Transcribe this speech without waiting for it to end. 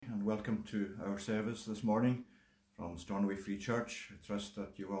welcome to our service this morning from Stornoway Free Church. I trust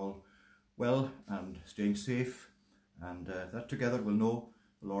that you're all well and staying safe, and that together we'll know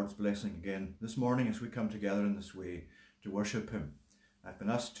the Lord's blessing again this morning as we come together in this way to worship Him. I've been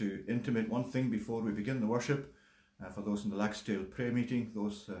asked to intimate one thing before we begin the worship. For those in the Laxdale prayer meeting,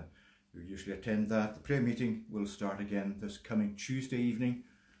 those who usually attend that, the prayer meeting will start again this coming Tuesday evening.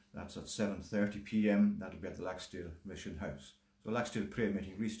 That's at 7:30 p.m. That'll be at the Laxdale Mission House. So Laxdale prayer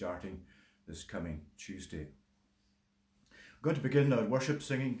meeting restarting this coming Tuesday. We're going to begin our worship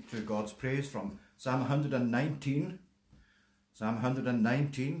singing to God's praise from Psalm 119. Psalm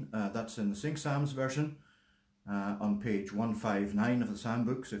 119, that's in the Sing Psalms version on page 159 of the Psalm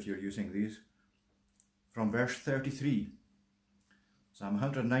books if you're using these. From verse 33. Psalm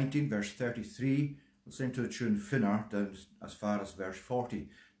 119 verse 33, we'll sing to the tune Finnar down as far as verse 40.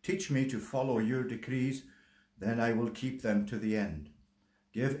 Teach me to follow your decrees, then I will keep them to the end.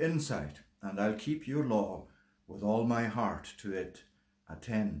 Give insight, and I'll keep your law, with all my heart to it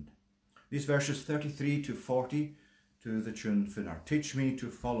attend. These verses 33 to 40 to the tune Finnar. Teach me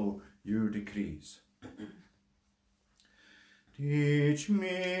to follow your decrees. Teach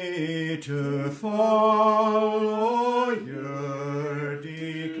me to follow your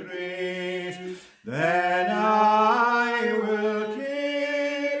decrees, then I will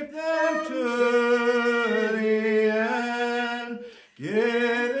keep them to the end.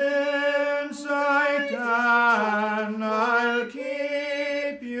 Give insight and I'll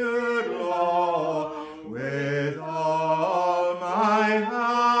keep your law with all my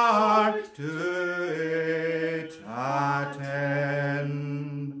heart to it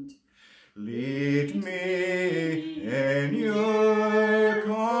attend. Lead me in your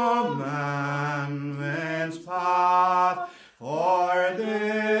commandments path, for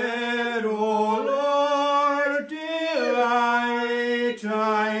there, O Lord, delight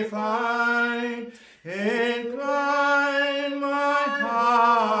I find. Incline my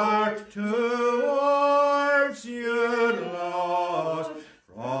heart towards your laws,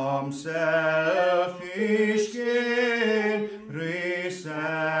 from selfish gain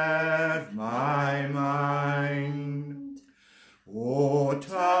preserve my mind. O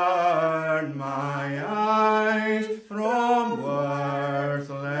turn my eyes from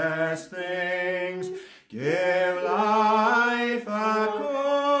worthless things, give life according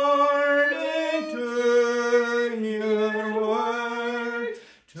to your word.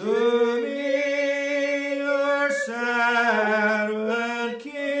 To me, your servant,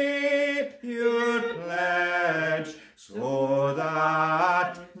 keep your pledge, so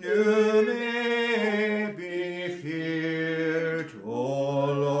that you may be feared,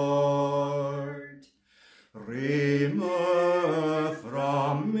 O Lord. Remove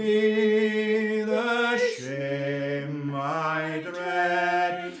from me the shame I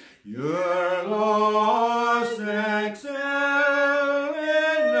dread, your laws excel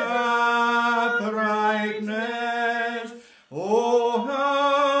in uprightness. Oh,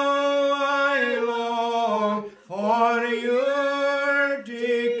 how I long for your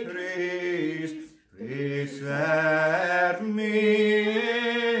decrees. Preserve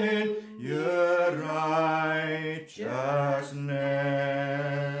me in your righteousness.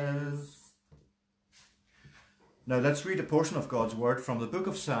 Now let's read a portion of God's word from the book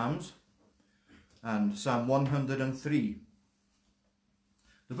of Psalms and Psalm 103.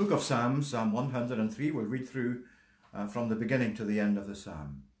 The book of Psalms, Psalm 103, we'll read through from the beginning to the end of the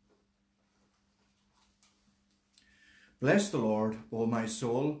psalm. Bless the Lord, O my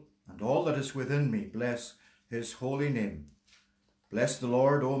soul, and all that is within me, bless his holy name. Bless the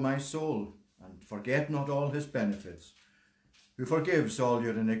Lord, O my soul, and forget not all his benefits, who forgives all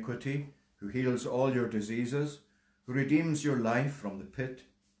your iniquity, who heals all your diseases, who redeems your life from the pit,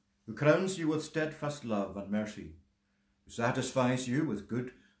 who crowns you with steadfast love and mercy, who satisfies you with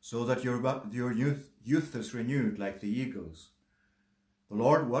good, so that your youth is renewed like the eagles. The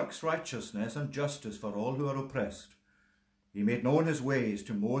Lord works righteousness and justice for all who are oppressed. He made known his ways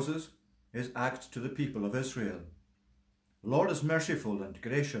to Moses, his acts to the people of Israel. The Lord is merciful and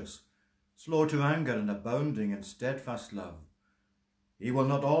gracious, slow to anger and abounding in steadfast love. He will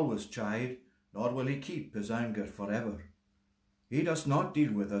not always chide, nor will he keep his anger forever. He does not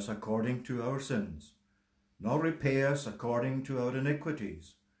deal with us according to our sins, nor repay us according to our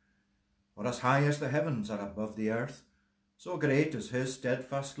iniquities. For as high as the heavens are above the earth, so great is his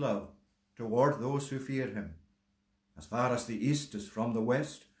steadfast love toward those who fear him. As far as the east is from the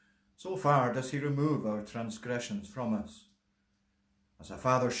west, so far does he remove our transgressions from us. As a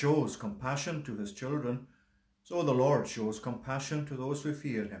father shows compassion to his children, so the Lord shows compassion to those who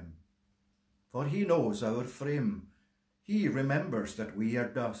fear him. For he knows our frame. He remembers that we are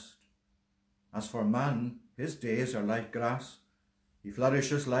dust. As for man, his days are like grass. He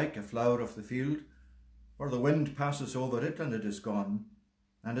flourishes like a flower of the field, for the wind passes over it, and it is gone,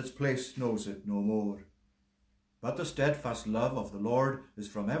 and its place knows it no more. But the steadfast love of the Lord is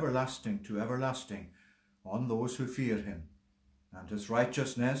from everlasting to everlasting on those who fear him, and his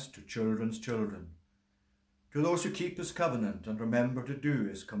righteousness to children's children, to those who keep his covenant and remember to do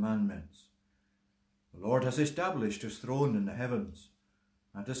his commandments. The Lord has established his throne in the heavens,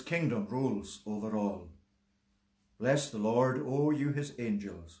 and his kingdom rules over all. Bless the Lord, O you his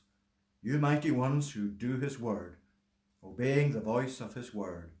angels, you mighty ones who do his word, obeying the voice of his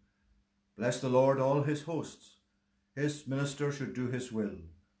word. Bless the Lord, all his hosts, his ministers who do his will.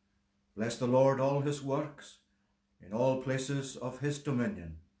 Bless the Lord, all his works, in all places of his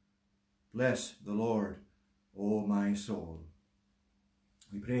dominion. Bless the Lord, O my soul.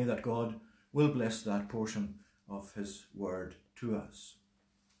 We pray that God will bless that portion of his word to us.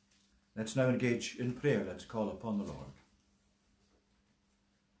 Let's now engage in prayer. Let's call upon the Lord.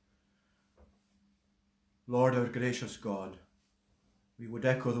 Lord, our gracious God, we would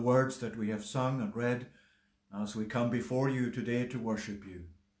echo the words that we have sung and read as we come before you today to worship you,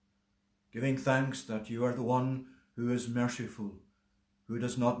 giving thanks that you are the one who is merciful, who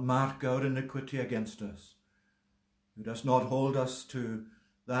does not mark our iniquity against us, who does not hold us to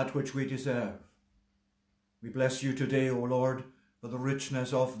that which we deserve. We bless you today, O Lord, for the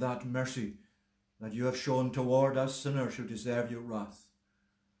richness of that mercy that you have shown toward us sinners who deserve your wrath.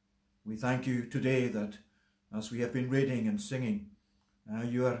 We thank you today that as we have been reading and singing,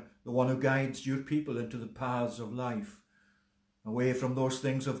 you are the one who guides your people into the paths of life, away from those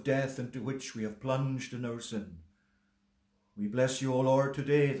things of death into which we have plunged in our sin. We bless you, O Lord,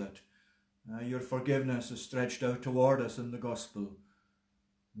 today that your forgiveness is stretched out toward us in the gospel.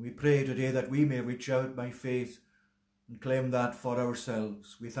 We pray today that we may reach out by faith and claim that for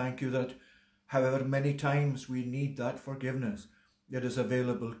ourselves. We thank you that however many times we need that forgiveness, it is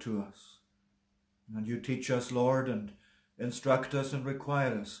available to us. And you teach us, Lord, and instruct us and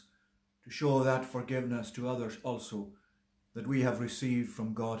require us to show that forgiveness to others also that we have received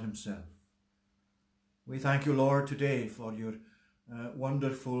from God himself. We thank you, Lord, today for your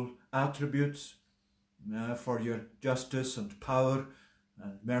wonderful attributes, for your justice and power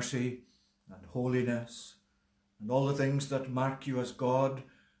and mercy and holiness, and all the things that mark you as God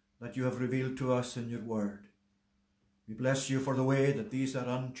that you have revealed to us in your word. We bless you for the way that these are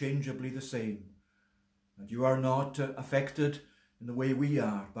unchangeably the same, that you are not affected in the way we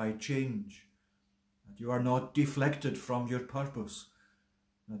are by change, that you are not deflected from your purpose,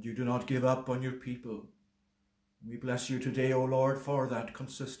 that you do not give up on your people. We bless you today, O Lord, for that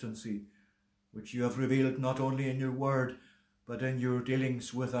consistency which you have revealed not only in your word, but in your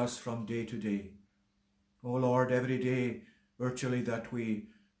dealings with us from day to day. O Lord, every day virtually that we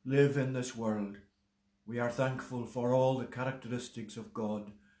live in this world, we are thankful for all the characteristics of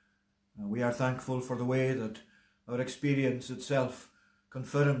God. We are thankful for the way that our experience itself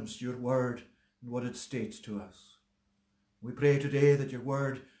confirms your word and what it states to us. We pray today that your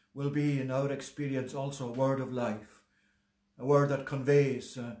word will be in our experience also a word of life, a word that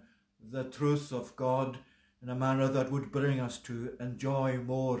conveys the truth of God in a manner that would bring us to enjoy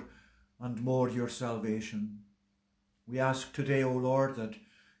more and more your salvation. We ask today, O Lord, that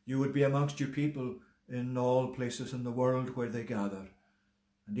you would be amongst your people in all places in the world where they gather,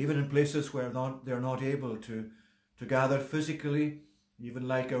 and even in places where they're not able to gather physically, even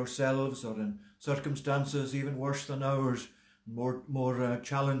like ourselves, or in circumstances even worse than ours, more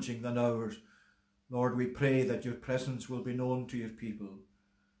challenging than ours. Lord, we pray that your presence will be known to your people.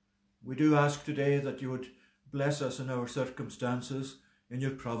 We do ask today that you would bless us in our circumstances, in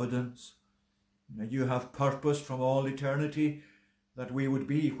your providence. That you have purposed from all eternity that we would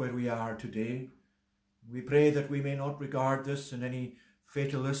be where we are today. We pray that we may not regard this in any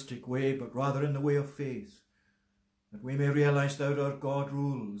fatalistic way, but rather in the way of faith, that we may realize that our God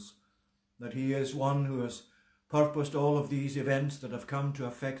rules, that he is one who has purposed all of these events that have come to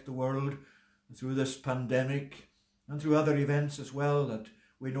affect the world through this pandemic and through other events as well that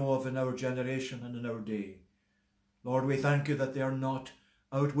we know of in our generation and in our day. Lord, we thank you that they are not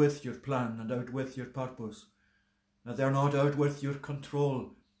out with your plan and out with your purpose, that they are not out with your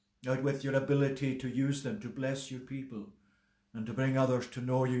control, out with your ability to use them to bless your people and to bring others to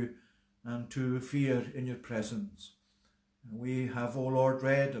know you and to fear in your presence. And we have, O Lord,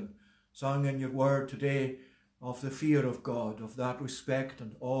 read and sung in your word today of the fear of God, of that respect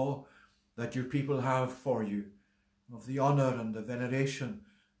and awe that your people have for you, of the honour and the veneration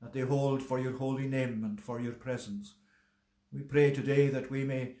that they hold for your holy name and for your presence. We pray today that we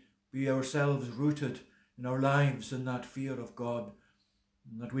may be ourselves rooted in our lives in that fear of God,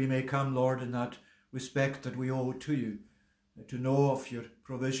 and that we may come, Lord, in that respect that we owe to you, to know of your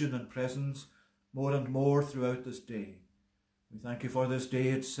provision and presence more and more throughout this day. We thank you for this day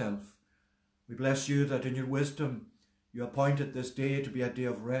itself. We bless you that in your wisdom you appointed this day to be a day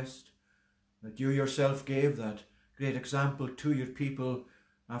of rest, that you yourself gave that great example to your people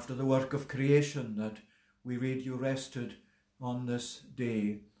after the work of creation, that we read you rested on this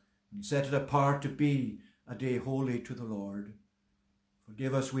day and set it apart to be a day holy to the Lord.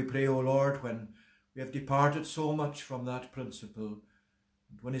 Forgive us, we pray, O Lord, when we have departed so much from that principle,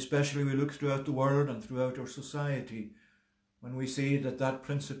 and when especially we look throughout the world and throughout our society, when we see that that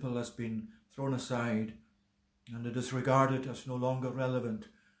principle has been thrown aside and it is regarded as no longer relevant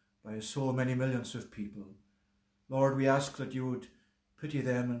by so many millions of people. Lord, we ask that you would pity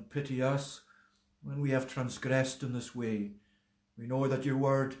them and pity us when we have transgressed in this way. We know that your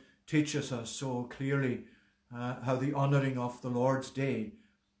word teaches us so clearly how the honouring of the Lord's day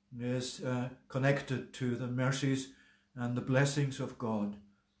is connected to the mercies and the blessings of God.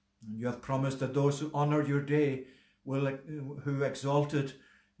 And you have promised that those who honour your day, who exalt it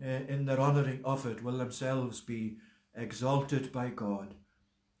in their honouring of it, will themselves be exalted by God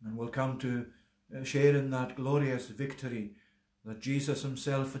and will come to share in that glorious victory that Jesus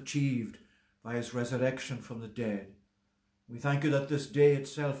himself achieved by his resurrection from the dead. We thank you that this day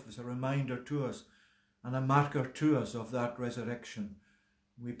itself is a reminder to us and a marker to us of that resurrection.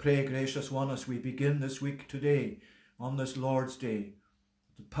 We pray, gracious one, as we begin this week today, on this Lord's Day,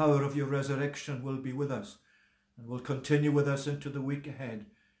 the power of your resurrection will be with us and will continue with us into the week ahead,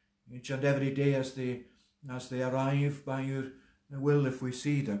 each and every day as they arrive by your will, if we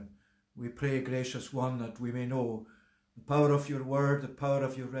see them. We pray, gracious one, that we may know the power of your word, the power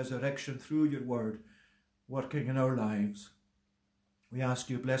of your resurrection through your word, working in our lives. We ask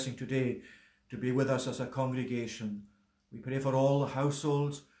your blessing today to be with us as a congregation. We pray for all the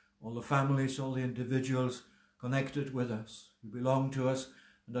households, all the families, all the individuals connected with us, who belong to us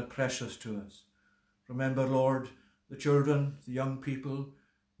and are precious to us. Remember, Lord, the children, the young people.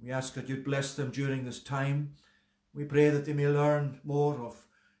 We ask that you bless them during this time. We pray that they may learn more of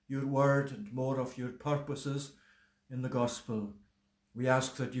your word and more of your purposes in the gospel. We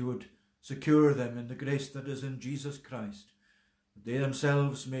ask that you would secure them in the grace that is in Jesus Christ, that they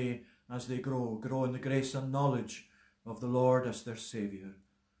themselves may, as they grow in the grace and knowledge of the Lord as their Saviour.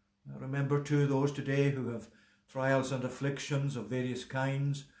 Remember too those today who have trials and afflictions of various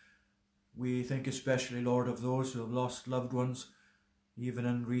kinds. We think especially, Lord, of those who have lost loved ones, even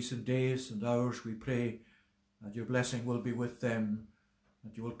in recent days and hours. We pray that your blessing will be with them,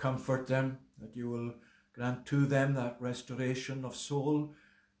 that you will comfort them, that you will grant to them that restoration of soul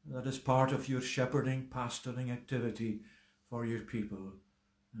that is part of your shepherding, pastoring activity for your people.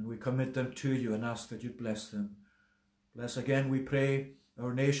 And we commit them to you and ask that you bless them. Bless again, we pray,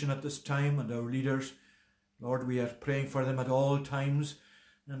 our nation at this time and our leaders. Lord, we are praying for them at all times,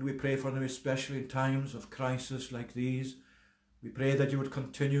 and we pray for them especially in times of crisis like these. We pray that you would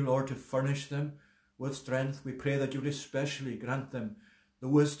continue, Lord, to furnish them with strength. We pray that you would especially grant them the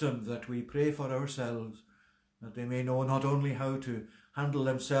wisdom that we pray for ourselves, that they may know not only how to handle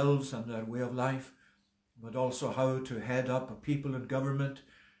themselves and their way of life, but also how to head up a people and government.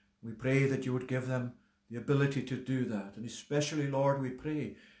 We pray that you would give them the ability to do that. And especially, Lord, we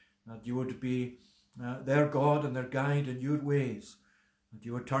pray that you would be their God and their guide in your ways, that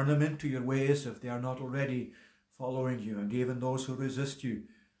you would turn them into your ways if they are not already following you, and even those who resist you.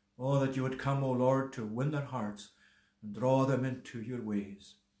 Oh, that you would come, O Lord, to win their hearts and draw them into your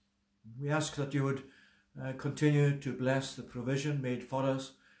ways. We ask that you would continue to bless the provision made for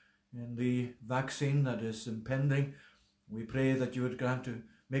us in the vaccine that is impending. We pray that you would grant to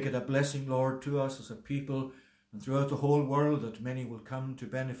make it a blessing, Lord, to us as a people and throughout the whole world, that many will come to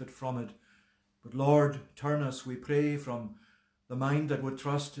benefit from it. But Lord, turn us, we pray, from the mind that would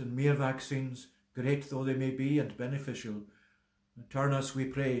trust in mere vaccines, great though they may be and beneficial. And turn us, we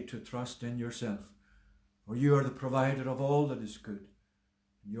pray, to trust in yourself. For you are the provider of all that is good.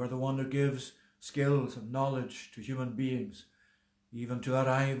 You are the one who gives skills and knowledge to human beings, even to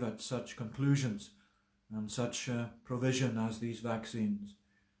arrive at such conclusions and such provision as these vaccines.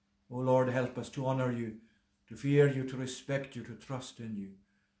 O Lord, help us to honour you, to fear you, to respect you, to trust in you.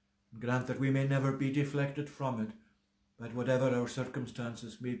 And grant that we may never be deflected from it, but whatever our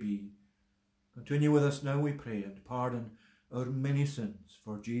circumstances may be. Continue with us now, we pray, and pardon our many sins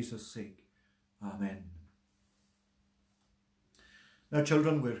for Jesus' sake. Amen. Now,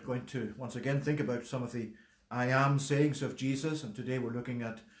 children, we're going to once again think about some of the I am sayings of Jesus, and today we're looking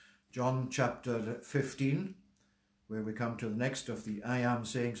at John chapter 15, where we come to the next of the I am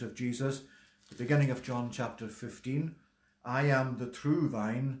sayings of Jesus, the beginning of John chapter 15, I am the true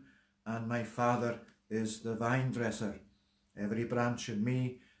vine, and my Father is the vine dresser. Every branch in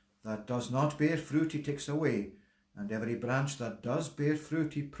me that does not bear fruit he takes away, and every branch that does bear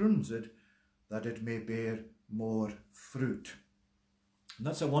fruit he prunes it, that it may bear more fruit. And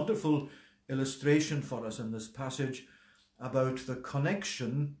that's a wonderful illustration for us in this passage about the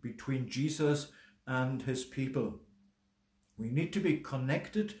connection between Jesus and his people. We need to be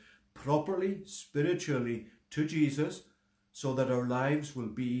connected properly, spiritually to Jesus, so that our lives will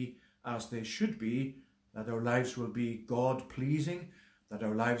be as they should be, that our lives will be God-pleasing, that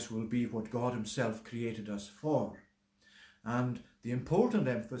our lives will be what God himself created us for. And the important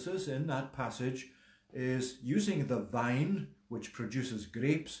emphasis in that passage is using the vine, which produces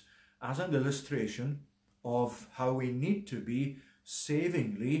grapes, as an illustration of how we need to be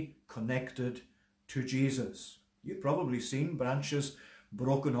savingly connected to Jesus. You've probably seen branches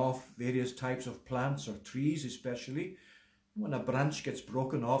broken off various types of plants or trees especially. When a branch gets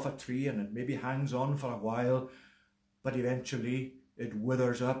broken off a tree and it maybe hangs on for a while, but eventually it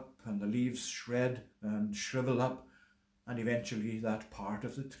withers up and the leaves shred and shrivel up, and eventually that part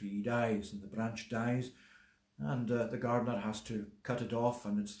of the tree dies and the branch dies, and the gardener has to cut it off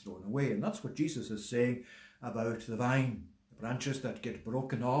and it's thrown away. And that's what Jesus is saying about the vine. The branches that get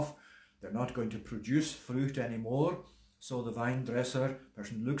broken off, they're not going to produce fruit anymore, so the vine dresser,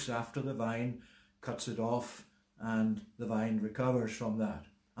 person looks after the vine, cuts it off, and the vine recovers from that.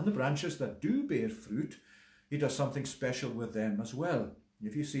 And the branches that do bear fruit, he does something special with them as well.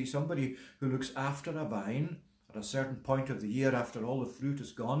 If you see somebody who looks after a vine at a certain point of the year after all the fruit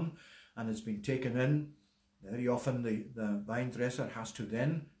is gone and it's been taken in, very often the vine dresser has to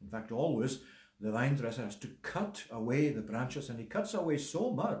then, in fact always, the vine dresser has to cut away the branches, and he cuts away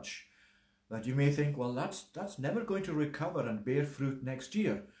so much that you may think, well, that's never going to recover and bear fruit next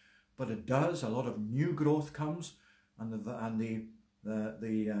year. But it does. A lot of new growth comes, and the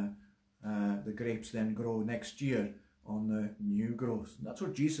grapes then grow next year on the new growth. And that's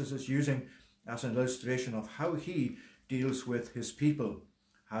what Jesus is using as an illustration of how he deals with his people,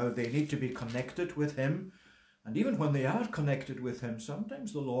 how they need to be connected with him. And even when they are connected with him,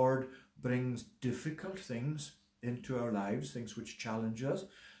 sometimes the Lord brings difficult things into our lives, things which challenge us,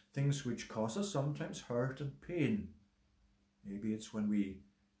 things which cause us sometimes hurt and pain. Maybe it's when we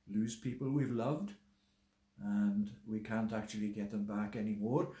lose people we've loved and we can't actually get them back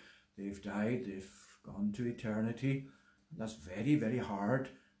anymore. They've died, they've gone to eternity. That's very, very hard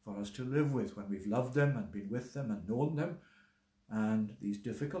for us to live with when we've loved them and been with them and known them. And these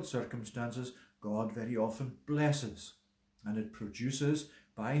difficult circumstances, God very often blesses, and it produces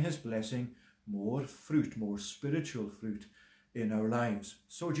by his blessing more fruit, more spiritual fruit in our lives.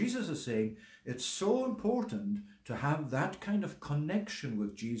 So Jesus is saying it's so important to have that kind of connection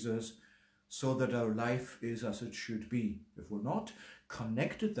with Jesus so that our life is as it should be. If we're not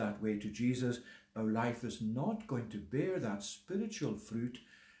connected that way to Jesus, our life is not going to bear that spiritual fruit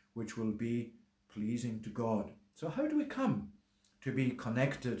which will be pleasing to God. So how do we come to be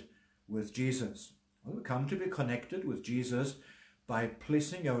connected with Jesus? Well, we come to be connected with Jesus by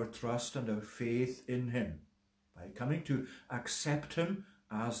placing our trust and our faith in him, by coming to accept him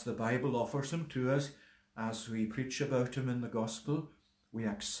as the Bible offers him to us, as we preach about him in the gospel. We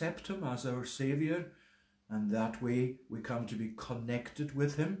accept him as our Saviour, and that way we come to be connected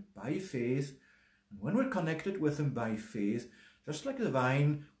with him by faith. And when we're connected with him by faith, just like the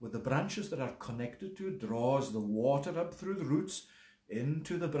vine with the branches that are connected to draws the water up through the roots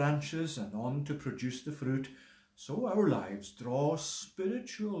into the branches and on to produce the fruit, so our lives draw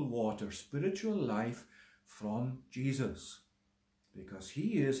spiritual water, spiritual life from Jesus, because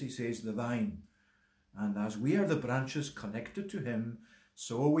he is, he says, the vine. And as we are the branches connected to him,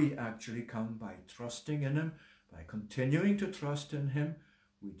 so we actually come by trusting in him, by continuing to trust in him.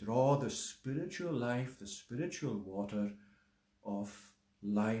 We draw the spiritual life, the spiritual water of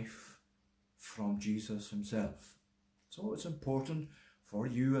life from Jesus himself. So it's important for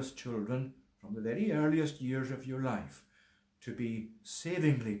you as children, from the very earliest years of your life, to be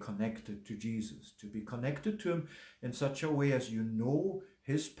savingly connected to Jesus, to be connected to him in such a way as you know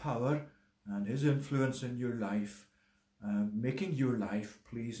his power and his influence in your life, making your life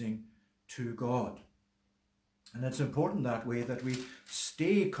pleasing to God. And it's important that way that we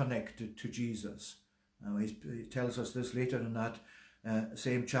stay connected to Jesus. He tells us this later in that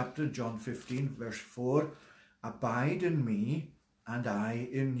same chapter, John 15, verse 4, abide in me and I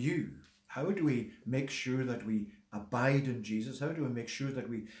in you. How do we make sure that we abide in Jesus? How do we make sure that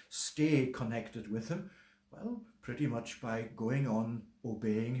we stay connected with him? Well, pretty much by going on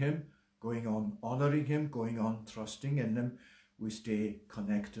obeying him, going on honouring him, going on trusting in him. We stay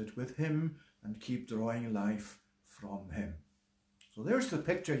connected with him and keep drawing life from him. So there's the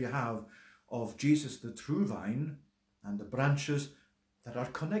picture you have of Jesus, the true vine, and the branches that are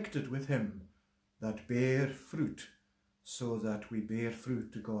connected with him, that bear fruit, so that we bear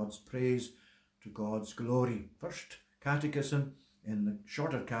fruit to God's praise, to God's glory. First Catechism, in the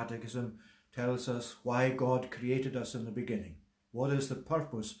shorter catechism, tells us why God created us in the beginning. What is the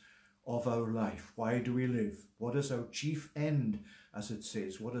purpose of our life? Why do we live? What is our chief end, as it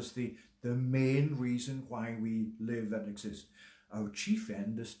says? What is the main reason why we live and exist? Our chief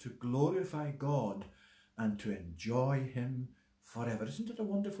end is to glorify God and to enjoy him forever. Isn't it a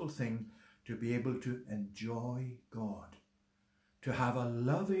wonderful thing to be able to enjoy God? To have a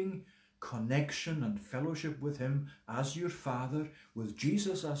loving connection and fellowship with him as your Father, with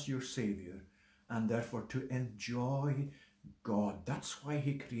Jesus as your Saviour, and therefore to enjoy God. That's why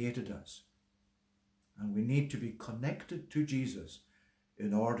he created us. And we need to be connected to Jesus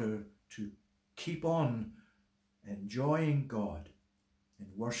in order to keep on enjoying God in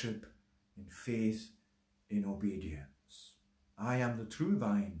worship, in faith, in obedience. I am the true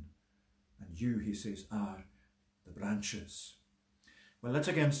vine, and you, he says, are the branches. Well, let's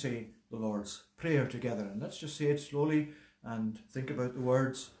again say the Lord's Prayer together, and let's just say it slowly and think about the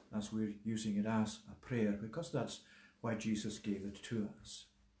words as we're using it as a prayer, because that's why Jesus gave it to us.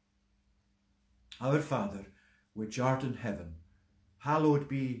 Our Father, which art in heaven, hallowed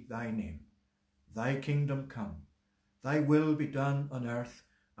be thy name. Thy kingdom come. Thy will be done on earth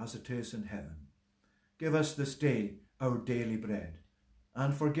as it is in heaven. Give us this day our daily bread,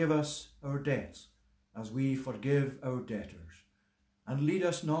 and forgive us our debts, as we forgive our debtors. And lead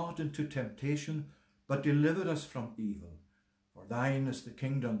us not into temptation, but deliver us from evil. For thine is the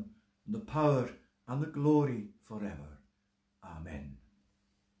kingdom, and the power, and the glory forever. Amen.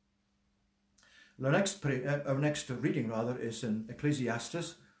 Our next reading is in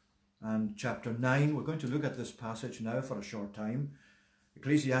Ecclesiastes and chapter 9. We're going to look at this passage now for a short time.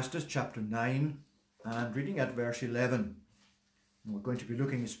 Ecclesiastes chapter 9 and reading at verse 11. And we're going to be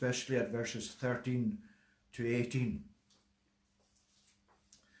looking especially at verses 13 to 18.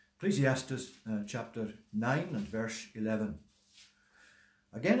 Ecclesiastes chapter 9 and verse 11.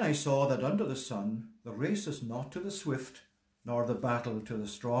 Again I saw that under the sun the race is not to the swift, nor the battle to the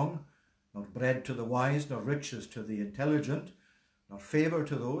strong, nor bread to the wise, nor riches to the intelligent, nor favour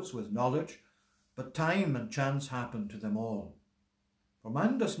to those with knowledge, but time and chance happen to them all. For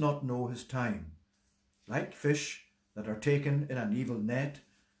man does not know his time. Like fish that are taken in an evil net,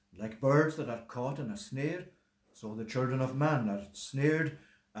 like birds that are caught in a snare, so the children of man are snared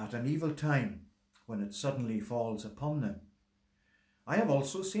at an evil time, when it suddenly falls upon them. I have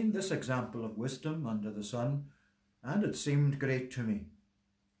also seen this example of wisdom under the sun, and it seemed great to me.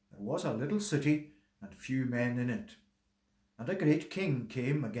 There was a little city, and few men in it. And a great king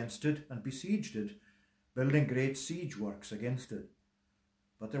came against it and besieged it, building great siege works against it.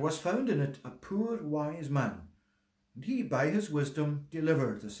 But there was found in it a poor wise man, and he by his wisdom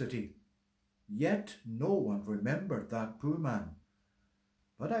delivered the city. Yet no one remembered that poor man.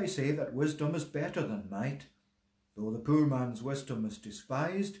 But I say that wisdom is better than might, though the poor man's wisdom is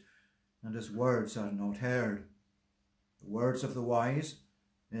despised, and his words are not heard. The words of the wise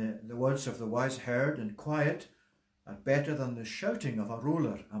heard in quiet are better than the shouting of a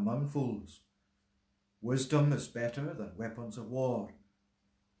ruler among fools. Wisdom is better than weapons of war,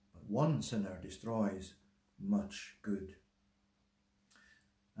 but one sinner destroys much good.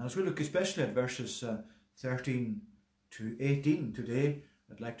 And as we look especially at verses 13 to 18 today,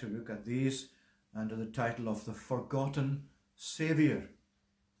 I'd like to look at these under the title of the Forgotten Saviour.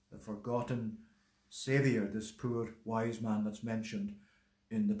 The Forgotten Saviour, this poor wise man that's mentioned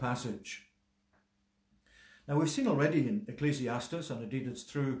in the passage. Now we've seen already in Ecclesiastes, and indeed it's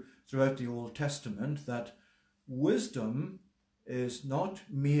throughout the Old Testament, that wisdom is not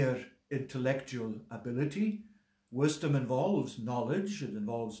mere intellectual ability. Wisdom involves knowledge. It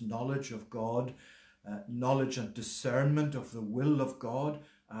involves knowledge of God, knowledge and discernment of the will of God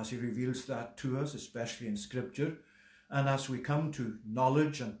as he reveals that to us, especially in Scripture. And as we come to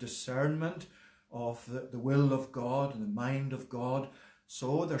knowledge and discernment of the will of God and the mind of God,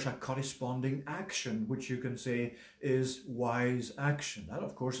 so there's a corresponding action, which you can say is wise action. That,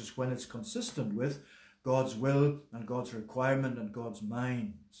 of course, is when it's consistent with God's will and God's requirement and God's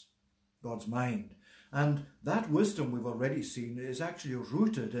mind. And that wisdom, we've already seen, is actually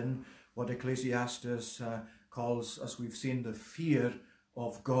rooted in what Ecclesiastes calls, as we've seen, the fear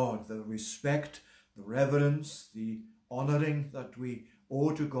of God, the respect, the reverence, the honouring that we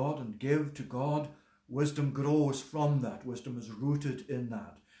owe to God and give to God. Wisdom grows from that. Wisdom is rooted in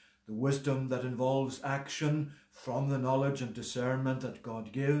that. The wisdom that involves action from the knowledge and discernment that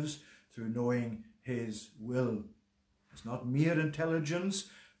God gives through knowing his will. It's not mere intelligence,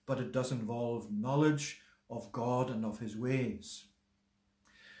 but it does involve knowledge of God and of his ways.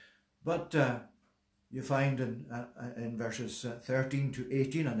 But you find in verses 13 to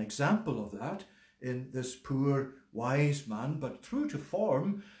 18 an example of that in this poor wise man. But true to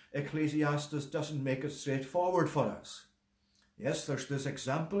form, Ecclesiastes doesn't make it straightforward for us. Yes, there's this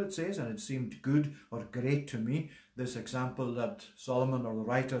example, it says, and it seemed good or great to me, this example that Solomon or the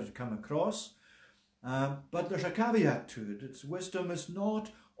writer had come across. But there's a caveat to it. Its wisdom is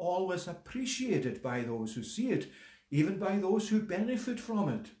not always appreciated by those who see it, even by those who benefit from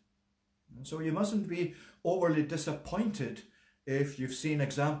it. And so you mustn't be overly disappointed if you've seen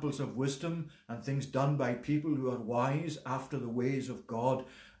examples of wisdom and things done by people who are wise after the ways of God,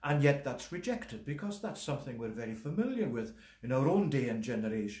 and yet that's rejected, because that's something we're very familiar with in our own day and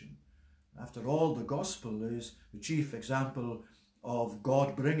generation. After all, the gospel is the chief example of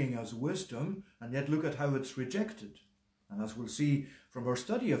God bringing us wisdom, and yet look at how it's rejected. And as we'll see from our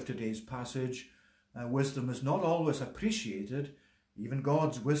study of today's passage, wisdom is not always appreciated. Even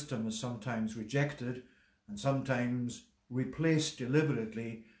God's wisdom is sometimes rejected and sometimes replaced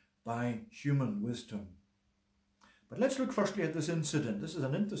deliberately by human wisdom. But let's look firstly at this incident. This is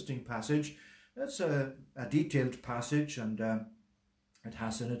an interesting passage. It's a detailed passage, and it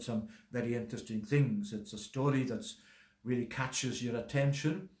has in it some very interesting things. It's a story that's really catches your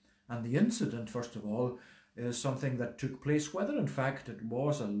attention. And the incident, first of all, is something that took place, whether in fact it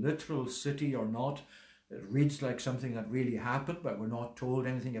was a literal city or not. It reads like something that really happened, but we're not told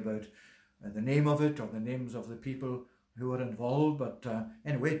anything about the name of it or the names of the people who were involved. But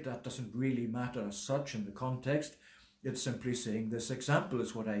anyway, that doesn't really matter as such in the context. It's simply saying, this example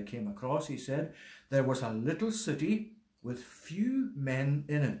is what I came across. He said, there was a little city with few men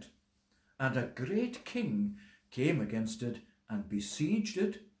in it, and a great king came against it and besieged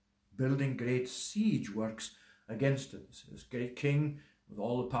it, building great siege works against it. This great king, with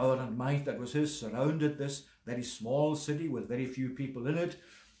all the power and might that was his, surrounded this very small city with very few people in it,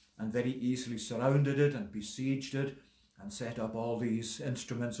 and very easily surrounded it and besieged it, and set up all these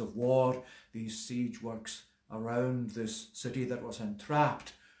instruments of war, these siege works around this city that was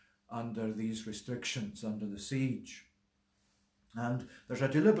entrapped under these restrictions, under the siege. And there's a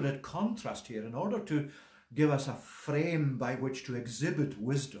deliberate contrast here in order to give us a frame by which to exhibit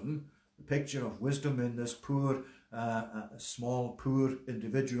wisdom, the picture of wisdom in this poor, small, poor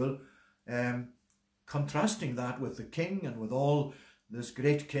individual, contrasting that with the king and with all this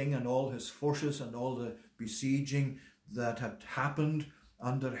great king and all his forces and all the besieging that had happened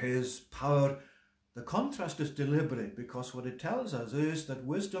under his power. The contrast is deliberate, because what it tells us is that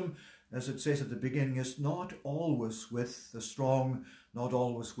wisdom, as it says at the beginning, is not always with the strong, not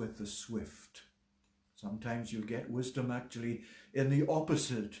always with the swift. Sometimes you'll get wisdom actually in the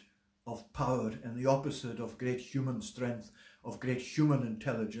opposite of power, in the opposite of great human strength, of great human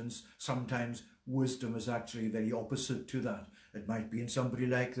intelligence. Sometimes wisdom is actually very opposite to that. It might be in somebody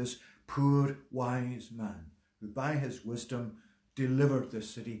like this poor wise man, who by his wisdom delivered this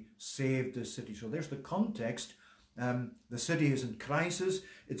city, saved this city. So there's the context. The city is in crisis,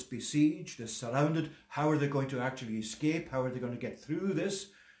 it's besieged, it's surrounded. How are they going to actually escape? How are they going to get through this?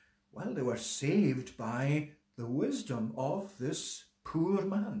 Well, they were saved by the wisdom of this poor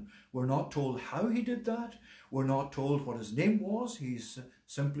man. We're not told how he did that. We're not told what his name was. He's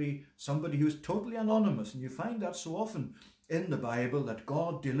simply somebody who's totally anonymous. And you find that so often in the Bible, that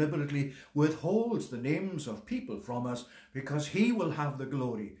God deliberately withholds the names of people from us because he will have the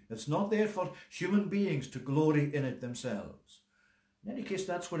glory. It's not there for human beings to glory in it themselves. In any case,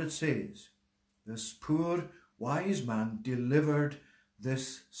 that's what it says. This poor wise man delivered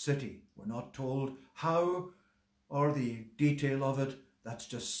this city. We're not told how or the detail of it. That's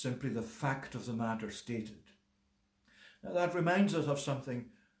just simply the fact of the matter stated. Now that reminds us of something,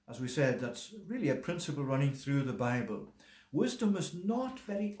 as we said, that's really a principle running through the Bible. Wisdom is not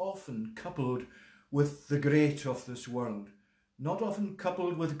very often coupled with the great of this world, not often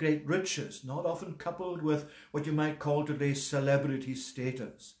coupled with great riches, not often coupled with what you might call today celebrity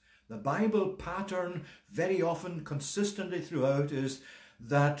status. The Bible pattern very often, consistently throughout, is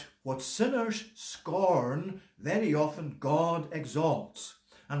that what sinners scorn, very often God exalts.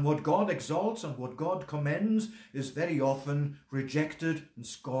 And what God exalts and what God commends is very often rejected and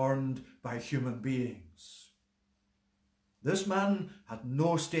scorned by human beings. This man had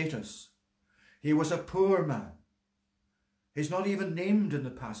no status. He was a poor man. He's not even named in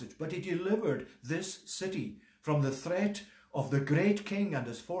the passage, but he delivered this city from the threat of the great king and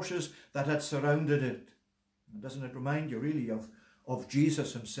his forces that had surrounded it. And doesn't it remind you really of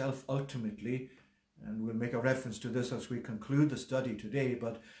Jesus himself ultimately? And we'll make a reference to this as we conclude the study today,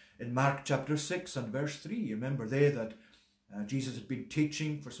 but in Mark chapter 6 and verse 3. Remember there that Jesus had been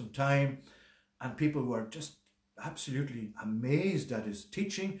teaching for some time, and people were just absolutely amazed at his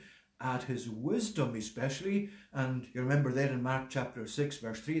teaching, at his wisdom especially. And you remember there in Mark chapter 6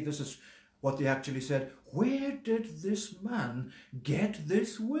 verse 3, this is what they actually said: where did this man get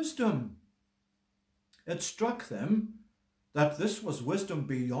this wisdom? It struck them that this was wisdom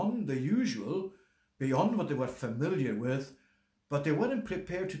beyond the usual, beyond what they were familiar with, but they weren't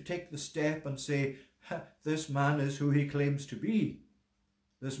prepared to take the step and say, this man is who he claims to be.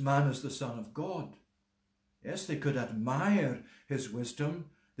 This man is the Son of God. Yes, they could admire his wisdom.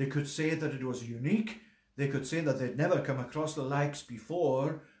 They could say that it was unique. They could say that they'd never come across the likes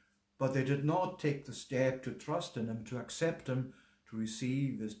before, but they did not take the step to trust in him, to accept him, to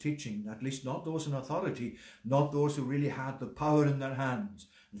receive his teaching. At least not those in authority, not those who really had the power in their hands.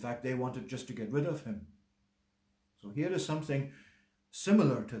 In fact, they wanted just to get rid of him. So here is something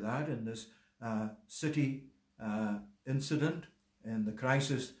similar to that in this city incident, in the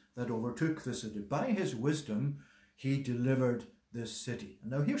crisis that overtook the city. By his wisdom, he delivered this city.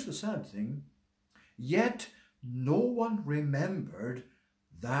 And now here's the sad thing. Yet no one remembered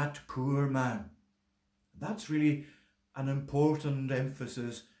that poor man. That's really an important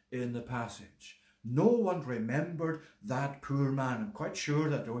emphasis in the passage. No one remembered that poor man. I'm quite sure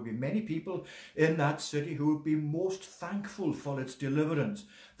that there would be many people in that city who would be most thankful for its deliverance,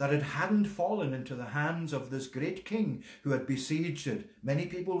 that it hadn't fallen into the hands of this great king who had besieged it. Many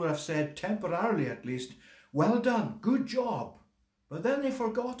people would have said, temporarily at least, well done, good job. But then they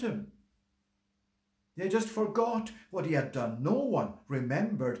forgot him. They just forgot what he had done. No one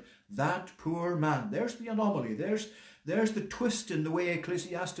remembered that poor man. There's the anomaly. There's the twist in the way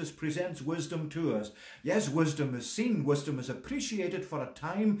Ecclesiastes presents wisdom to us. Yes, wisdom is seen, wisdom is appreciated for a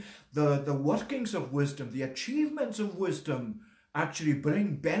time. The workings of wisdom, the achievements of wisdom actually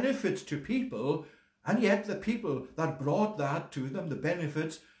bring benefits to people, and yet the people that brought that to them, the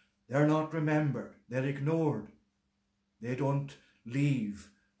benefits, they're not remembered. They're ignored. They don't leave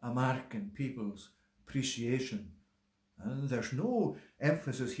a mark in people's appreciation. And there's no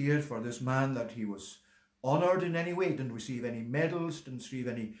emphasis here for this man that he was honoured in any way, didn't receive any medals, didn't receive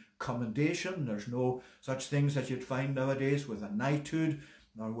any commendation. There's no such things that you'd find nowadays with a knighthood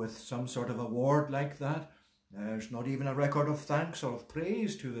or with some sort of award like that. There's not even a record of thanks or of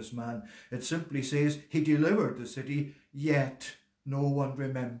praise to this man. It simply says he delivered the city, yet no one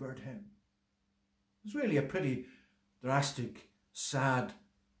remembered him. It's really a pretty drastic, sad,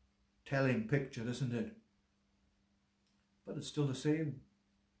 telling picture, isn't it? But it's still the same.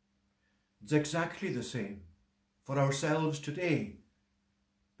 It's exactly the same for ourselves today.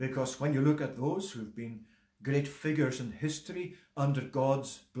 Because when you look at those who've been great figures in history, under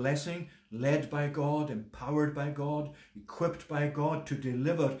God's blessing, led by God, empowered by God, equipped by God to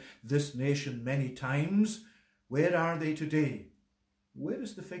deliver this nation many times, where are they today? Where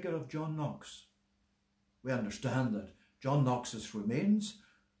is the figure of John Knox? We understand that John Knox's remains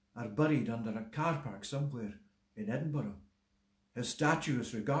are buried under a car park somewhere in Edinburgh. His statue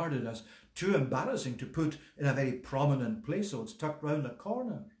is regarded as too embarrassing to put in a very prominent place, so it's tucked round a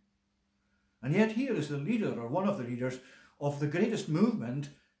corner. And yet here is the leader, or one of the leaders, of the greatest movement,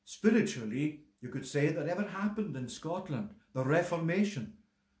 spiritually, you could say, that ever happened in Scotland, the Reformation.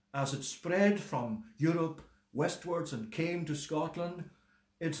 As it spread from Europe westwards and came to Scotland,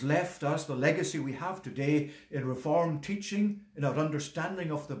 it's left us the legacy we have today in Reformed teaching, in our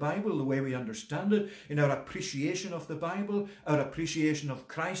understanding of the Bible, the way we understand it, in our appreciation of the Bible, our appreciation of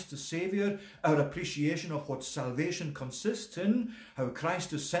Christ the Saviour, our appreciation of what salvation consists in, how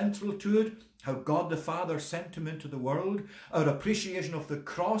Christ is central to it, how God the Father sent him into the world, our appreciation of the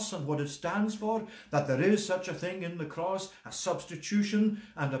cross and what it stands for, that there is such a thing in the cross, a substitution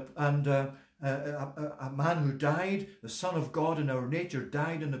and a man who died, the Son of God in our nature,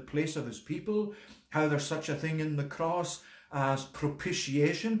 died in the place of his people, how there's such a thing in the cross as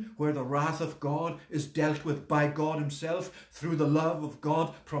propitiation, where the wrath of God is dealt with by God himself through the love of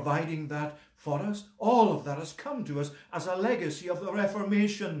God providing that for us. All of that has come to us as a legacy of the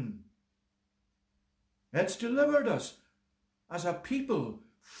Reformation. It's delivered us as a people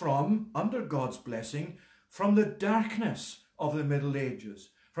from, under God's blessing, from the darkness of the Middle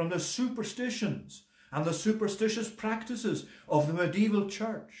Ages, from the superstitions and the superstitious practices of the medieval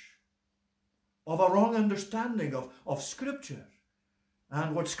church, of a wrong understanding of Scripture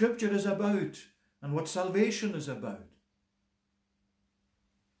and what Scripture is about and what salvation is about.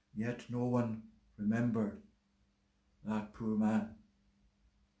 Yet no one remembered that poor man.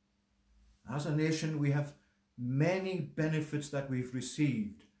 As a nation, we have many benefits that we've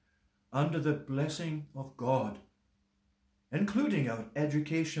received under the blessing of God. including our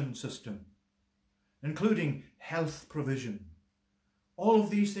education system, including health provision. All of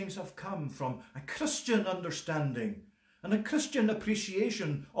these things have come from a Christian understanding and a Christian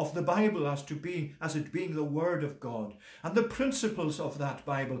appreciation of the Bible as it being the Word of God, and the principles of that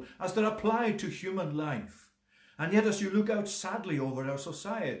Bible as they're applied to human life. And yet, as you look out sadly over our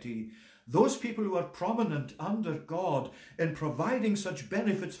society, those people who are prominent under God in providing such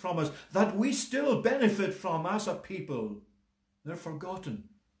benefits from us that we still benefit from as a people, they're forgotten.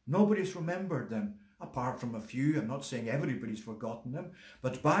 Nobody's remembered them, apart from a few. I'm not saying everybody's forgotten them,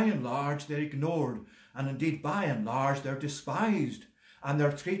 but by and large they're ignored, and indeed by and large they're despised, and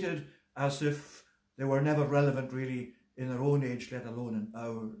they're treated as if they were never relevant really in their own age, let alone in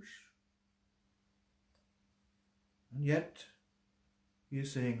ours. And yet, he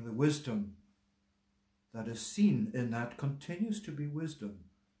is saying the wisdom that is seen in that continues to be wisdom,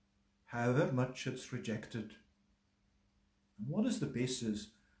 however much it's rejected. And what is the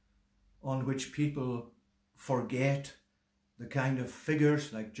basis on which people forget the kind of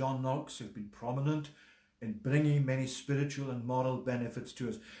figures like John Knox who've been prominent in bringing many spiritual and moral benefits to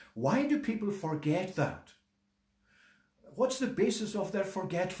us? Why do people forget that? What's the basis of their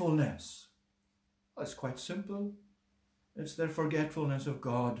forgetfulness? Well, it's quite simple. It's their forgetfulness of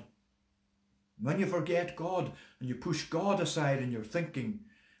God. When you forget God and you push God aside in your thinking,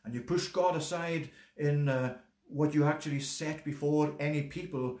 and you push God aside in what you actually set before any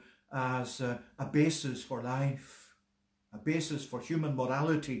people as a basis for life, a basis for human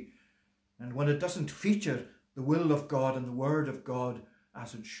morality, and when it doesn't feature the will of God and the Word of God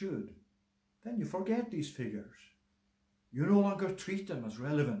as it should, then you forget these figures. You no longer treat them as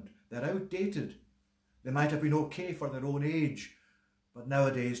relevant. They're outdated. They might have been okay for their own age, but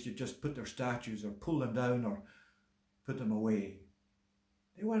nowadays you just put their statues or pull them down or put them away.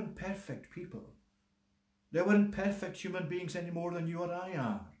 They weren't perfect people. They weren't perfect human beings any more than you or I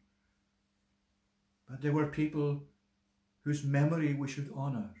are. But they were people whose memory we should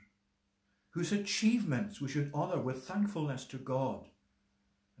honour, whose achievements we should honour with thankfulness to God.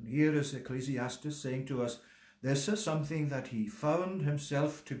 And here is Ecclesiastes saying to us, this is something that he found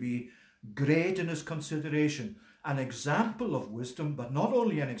himself to be great in his consideration, an example of wisdom, but not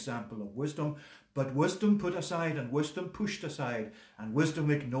only an example of wisdom, but wisdom put aside and wisdom pushed aside and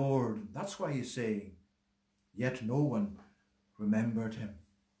wisdom ignored. That's why he's saying, yet no one remembered him.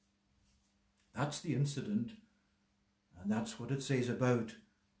 That's the incident, and that's what it says about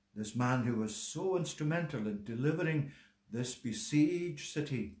this man who was so instrumental in delivering this besieged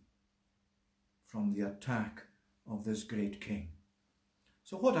city from the attack of this great king.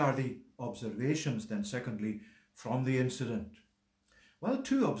 So what are the observations then, secondly, from the incident? Well,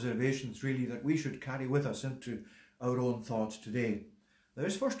 two observations really that we should carry with us into our own thoughts today. There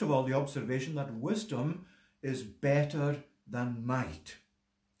is first of all the observation that wisdom is better than might.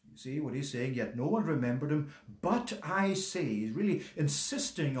 You see what he's saying, yet no one remembered him, but I say, he's really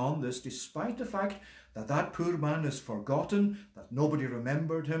insisting on this despite the fact that that poor man is forgotten, that nobody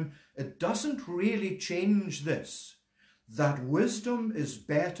remembered him. It doesn't really change this, that wisdom is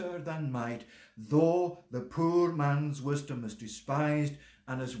better than might, though the poor man's wisdom is despised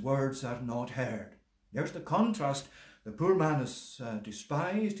and his words are not heard. There's the contrast. The poor man is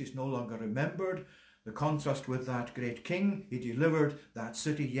despised, he's no longer remembered. The contrast with that great king, he delivered that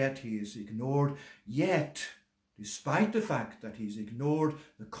city, yet he is ignored. Yet, despite the fact that he's ignored,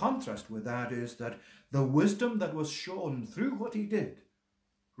 the contrast with that is that the wisdom that was shown through what he did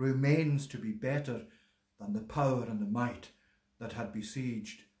remains to be better than the power and the might that had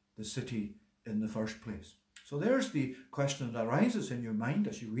besieged the city in the first place. So there's the question that arises in your mind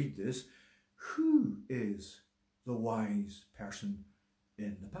as you read this. Who is the wise person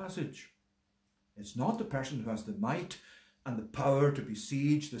in the passage? It's not the person who has the might and the power to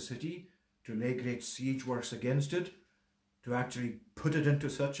besiege the city, to lay great siege works against it, to actually put it into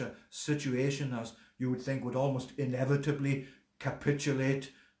such a situation as you would think would almost inevitably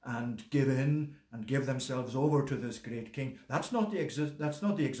capitulate and give in and give themselves over to this great king. That's not the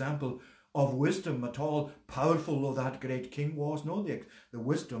example of wisdom at all, powerful though that great king was. No, the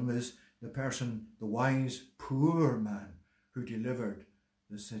wisdom is the person, the wise poor man who delivered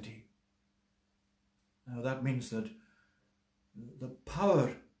the city. Now that means that the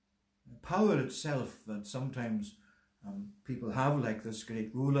power itself that sometimes people have, like this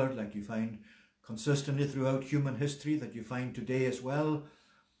great ruler, like you find consistently throughout human history, that you find today as well,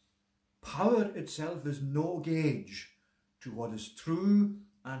 power itself is no gauge to what is true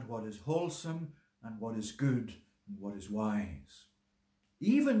and what is wholesome and what is good and what is wise.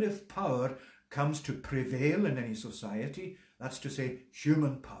 Even if power comes to prevail in any society, that's to say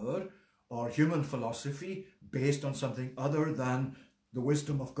human power, or human philosophy based on something other than the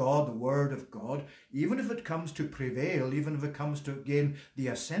wisdom of God, the Word of God, even if it comes to prevail, even if it comes to gain the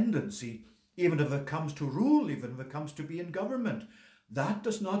ascendancy, even if it comes to rule, even if it comes to be in government, that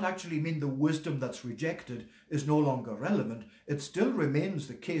does not actually mean the wisdom that's rejected is no longer relevant. It still remains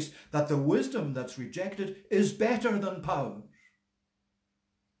the case that the wisdom that's rejected is better than power.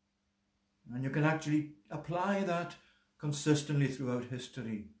 And you can actually apply that consistently throughout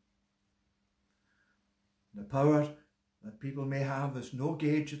history. The power that people may have is no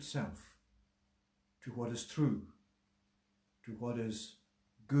gauge itself to what is true, to what is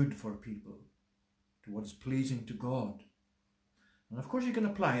good for people, to what is pleasing to God. And of course you can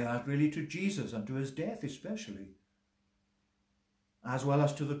apply that really to Jesus and to his death especially, as well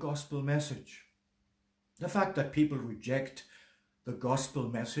as to the gospel message. The fact that people reject the gospel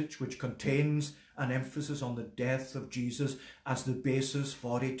message, which contains an emphasis on the death of Jesus as the basis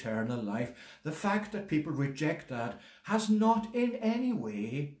for eternal life, the fact that people reject that has not in any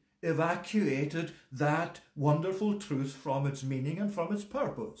way evacuated that wonderful truth from its meaning and from its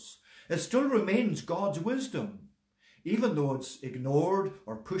purpose. It still remains God's wisdom, even though it's ignored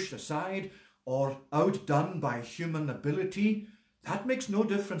or pushed aside or outdone by human ability. That makes no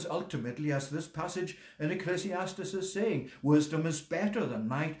difference ultimately, as this passage in Ecclesiastes is saying. Wisdom is better than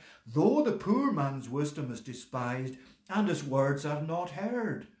might, though the poor man's wisdom is despised and his words are not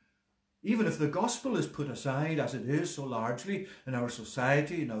heard. Even if the gospel is put aside, as it is so largely in our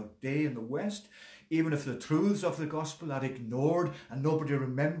society, in our day in the West, even if the truths of the gospel are ignored and nobody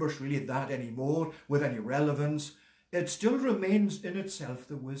remembers really that anymore with any relevance, it still remains in itself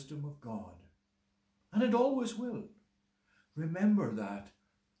the wisdom of God. And it always will. Remember that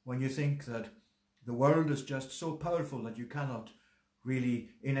when you think that the world is just so powerful that you cannot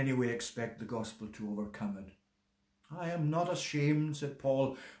really in any way expect the gospel to overcome it. I am not ashamed, said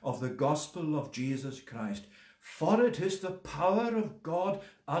Paul, of the gospel of Jesus Christ, for it is the power of God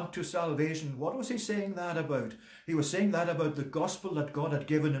unto salvation. What was he saying that about? He was saying that about the gospel that God had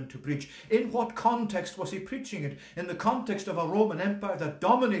given him to preach. In what context was he preaching it? In the context of a Roman Empire that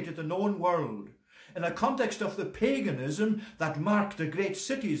dominated the known world. In a context of the paganism that marked the great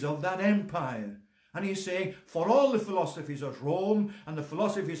cities of that empire. And he's saying, for all the philosophies of Rome and the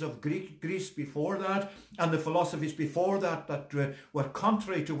philosophies of Greece before that, and the philosophies before that were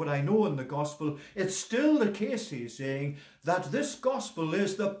contrary to what I know in the gospel, it's still the case, he's saying, that this gospel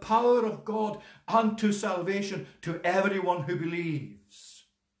is the power of God unto salvation to everyone who believes.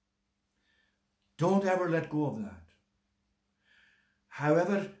 Don't ever let go of that.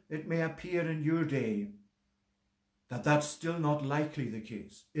 However it may appear in your day that that's still not likely the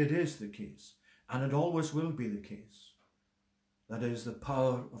case, it is the case, and it always will be the case. That is the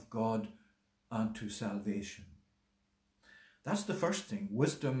power of God unto salvation. That's the first thing.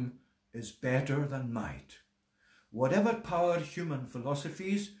 Wisdom is better than might. Whatever power human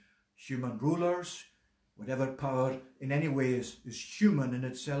philosophies, human rulers, whatever power in any way is human in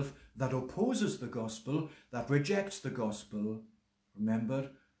itself that opposes the gospel, that rejects the gospel, remember,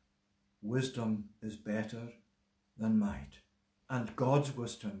 wisdom is better than might. And God's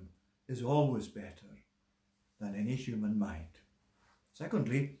wisdom is always better than any human might.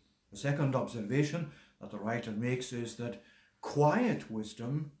 Secondly, the second observation that the writer makes is that quiet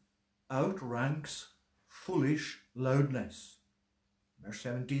wisdom outranks foolish loudness. Verse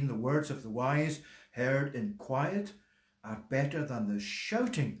 17, the words of the wise heard in quiet are better than the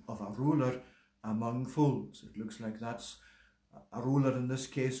shouting of a ruler among fools. It looks like that's a ruler in this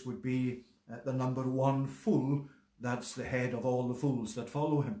case would be the number one fool. That's the head of all the fools that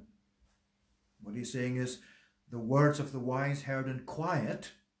follow him. What he's saying is the words of the wise heard in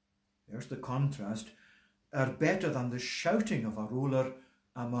quiet, there's the contrast, are better than the shouting of a ruler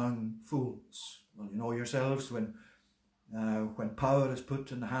among fools. Well, you know yourselves when power is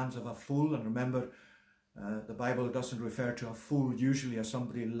put in the hands of a fool, and remember the Bible doesn't refer to a fool usually as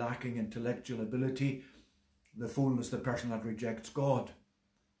somebody lacking intellectual ability. The fool is the person that rejects God,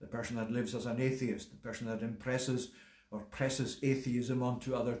 the person that lives as an atheist, the person that impresses or presses atheism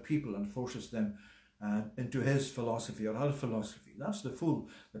onto other people and forces them into his philosophy or her philosophy. That's the fool,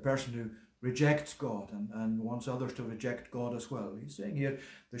 the person who rejects God and wants others to reject God as well. He's saying here,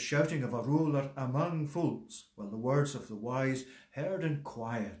 the shouting of a ruler among fools, well, the words of the wise heard in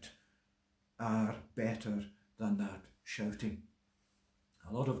quiet are better than that shouting.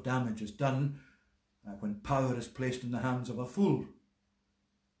 A lot of damage is done when power is placed in the hands of a fool.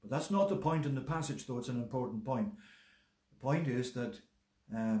 But that's not the point in the passage, though it's an important point. The point is that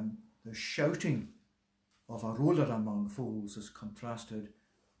the shouting of a ruler among fools is contrasted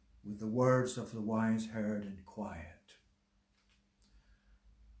with the words of the wise heard in quiet.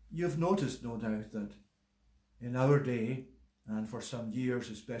 You've noticed, no doubt, that in our day, and for some years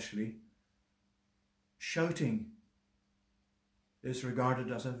especially, shouting is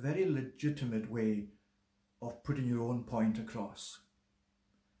regarded as a very legitimate way of putting your own point across.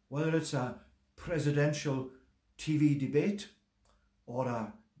 Whether it's a presidential TV debate or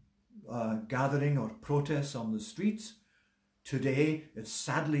a gathering or protests on the streets, today it's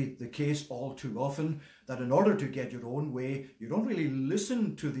sadly the case all too often that in order to get your own way, you don't really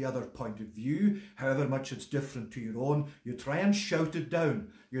listen to the other point of view, however much it's different to your own. You try and shout it down.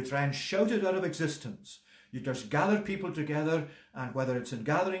 You try and shout it out of existence. You just gather people together, and whether it's in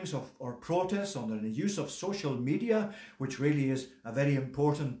gatherings or protests or in the use of social media, which really is a very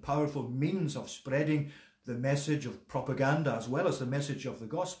important, powerful means of spreading the message of propaganda as well as the message of the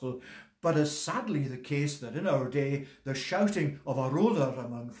gospel. But it's sadly the case that in our day, the shouting of a ruler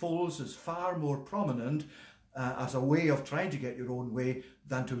among fools is far more prominent as a way of trying to get your own way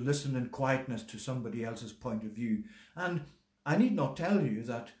than to listen in quietness to somebody else's point of view. And I need not tell you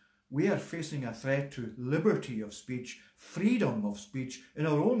that we are facing a threat to liberty of speech, freedom of speech in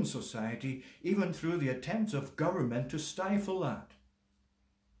our own society, even through the attempts of government to stifle that.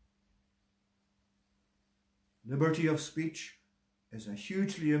 Liberty of speech is a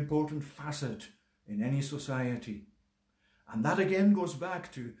hugely important facet in any society. And that again goes back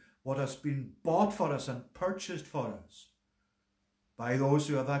to what has been bought for us and purchased for us by those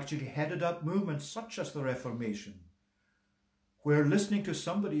who have actually headed up movements such as the Reformation, where listening to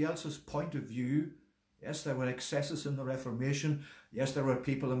somebody else's point of view, yes, there were excesses in the Reformation, yes, there were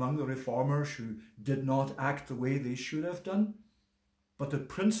people among the reformers who did not act the way they should have done, but the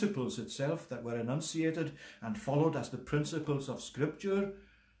principles itself that were enunciated and followed as the principles of Scripture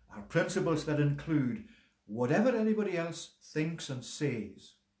are principles that include whatever anybody else thinks and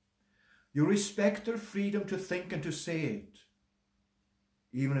says. You respect their freedom to think and to say it,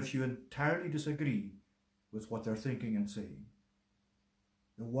 even if you entirely disagree with what they're thinking and saying.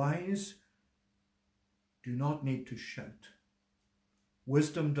 The wise do not need to shout.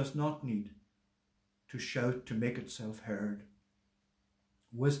 Wisdom does not need to shout to make itself heard.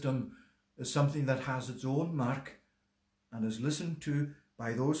 Wisdom is something that has its own mark and is listened to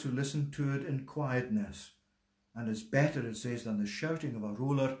by those who listen to it in quietness, and is better, it says, than the shouting of a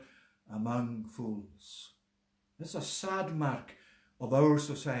ruler among fools. It's a sad mark of our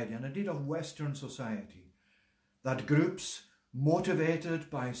society, and indeed of Western society, that groups motivated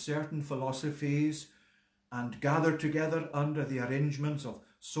by certain philosophies and gathered together under the arrangements of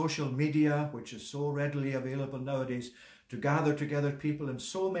social media, which is so readily available nowadays, to gather together people in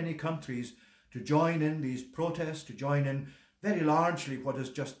so many countries to join in these protests, to join in very largely what is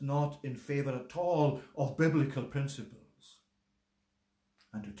just not in favour at all of biblical principles.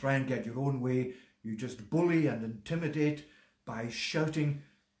 And to try and get your own way, you just bully and intimidate by shouting,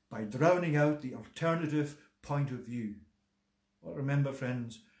 by drowning out the alternative point of view. Well, remember,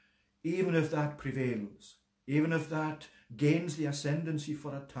 friends, even if that prevails, even if that gains the ascendancy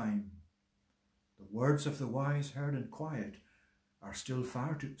for a time, the words of the wise heard in quiet are still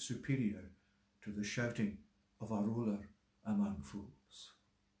far too superior to the shouting of a ruler among fools.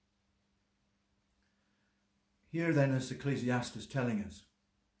 Here then is Ecclesiastes telling us,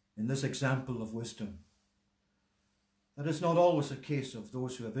 in this example of wisdom, that it's not always a case of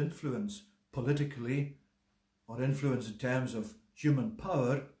those who have influence politically or influence in terms of human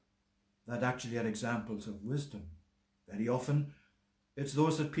power that actually are examples of wisdom. Very often it's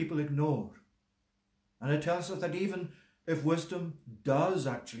those that people ignore. And it tells us that even if wisdom does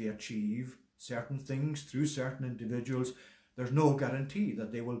actually achieve certain things through certain individuals, there's no guarantee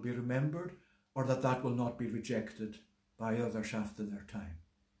that they will be remembered or that that will not be rejected by others after their time.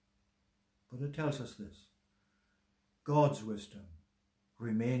 But it tells us this: God's wisdom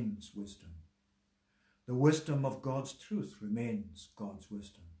remains wisdom. The wisdom of God's truth remains God's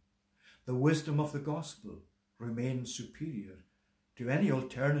wisdom. The wisdom of the gospel remains superior to any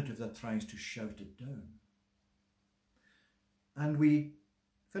alternative that tries to shout it down. And we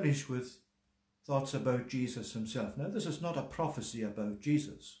finish with thoughts about Jesus himself. Now, this is not a prophecy about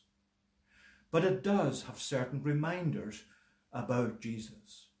Jesus, but it does have certain reminders about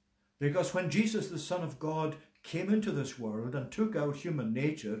Jesus. Because when Jesus, the Son of God, came into this world and took out human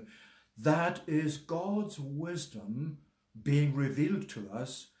nature, that is God's wisdom being revealed to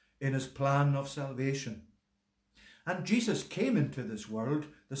us in his plan of salvation. And Jesus came into this world,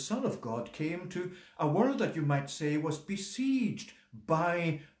 the Son of God came to a world that you might say was besieged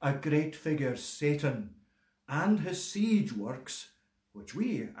by a great figure, Satan, and his siege works, which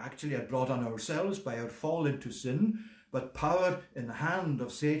we actually had brought on ourselves by our fall into sin, but power in the hand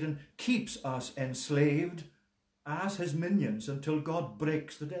of Satan keeps us enslaved as his minions until God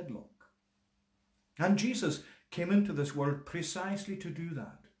breaks the deadlock. And Jesus came into this world precisely to do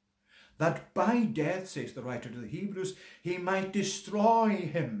that. That by death, says the writer to the Hebrews, he might destroy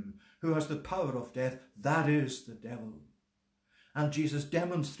him who has the power of death, that is the devil. And Jesus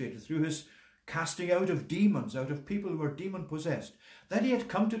demonstrated through his casting out of demons, out of people who were demon-possessed, that he had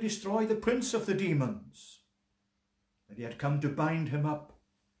come to destroy the prince of the demons, that he had come to bind him up,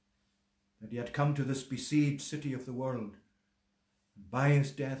 that he had come to this besieged city of the world, and by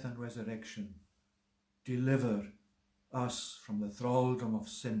his death and resurrection, deliver us from the thraldom of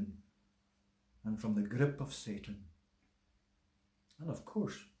sin and from the grip of Satan. And of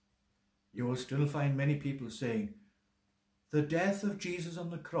course, you will still find many people saying, the death of Jesus on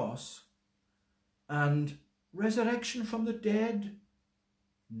the cross and resurrection from the dead?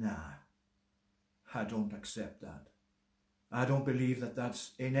 Nah, I don't accept that. I don't believe that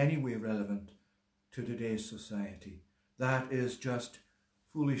that's in any way relevant to today's society. That is just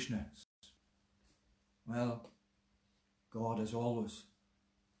foolishness. Well, God, as always,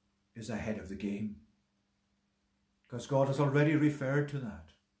 is ahead of the game, because God has already referred to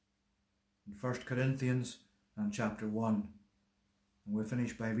that in 1 Corinthians and chapter 1. And we'll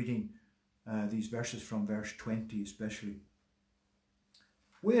finish by reading these verses from verse 20 especially.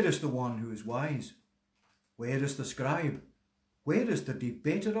 Where is the one who is wise? Where is the scribe? Where is the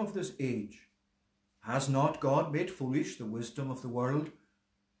debater of this age? Has not God made foolish the wisdom of the world?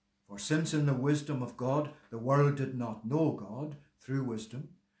 For since in the wisdom of God the world did not know God through wisdom,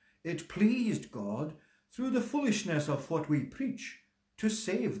 it pleased God through the foolishness of what we preach to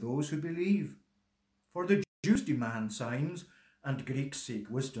save those who believe. For the Jews demand signs and Greeks seek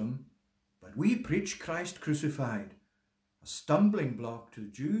wisdom, but we preach Christ crucified, a stumbling block to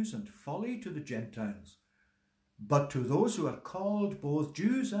the Jews and folly to the Gentiles. But to those who are called, both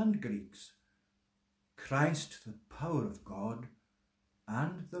Jews and Greeks, Christ the power of God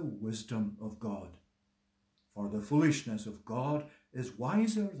and the wisdom of God. For the foolishness of God is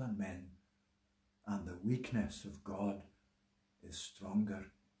wiser than men, and the weakness of God is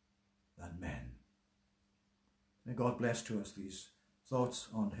stronger than men. May God bless to us these thoughts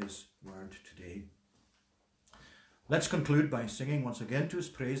on his word today. Let's conclude by singing once again to his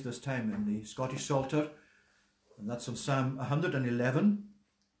praise, this time in the Scottish Psalter, and that's on Psalm 111,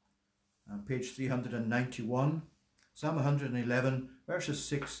 page 391, Psalm 111, verses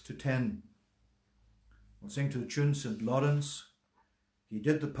 6 to 10. We'll sing to the tune, St. Lawrence. He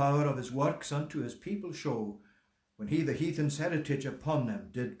did the power of his works unto his people show, when he the heathen's heritage upon them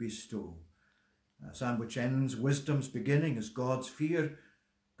did bestow. A psalm which ends, wisdom's beginning is God's fear,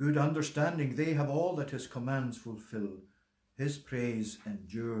 good understanding they have all that his commands fulfill. His praise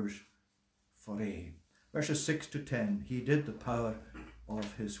endures for aye. Verses 6 to 10, he did the power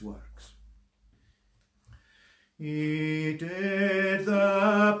of his works. He did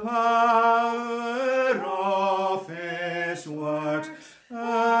the power of his works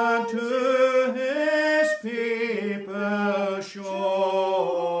unto his people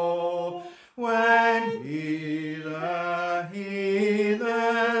show, when he the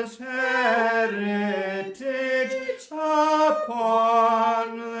heathen's heritage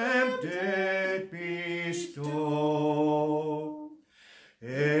upon them did bestow.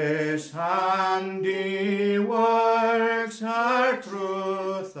 His handiworks are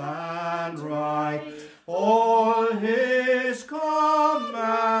truth and right, all his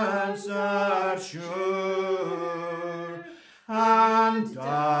commands are sure, and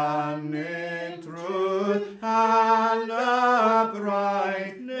done in truth and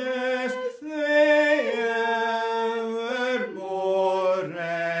uprightness they evermore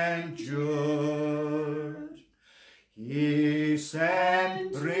endured. He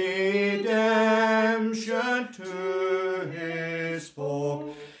sent redemption to his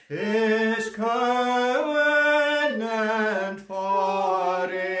folk, his covenant for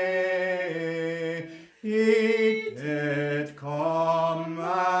aye. He did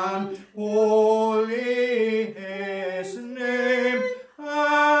command holy his name,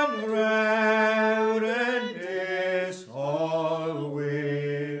 and reverend is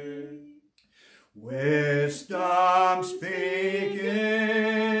always. Wisdom's beginning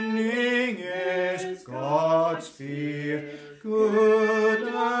is God's fear, good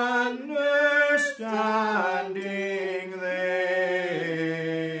understanding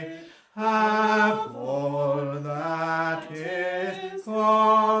they have all that his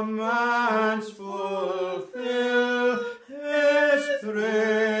commands fulfill. His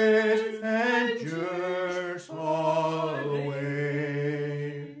praise endures always.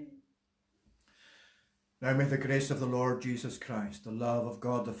 Now may the grace of the Lord Jesus Christ, the love of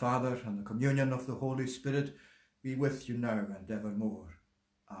God the Father, and the communion of the Holy Spirit be with you now and evermore.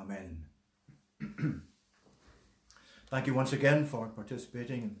 Amen. Thank you once again for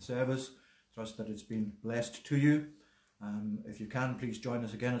participating in the service. Trust that it's been blessed to you. If you can, please join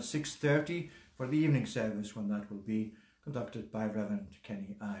us again at 6:30 for the evening service, when that will be conducted by Reverend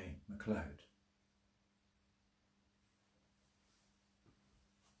Kenny I. MacLeod.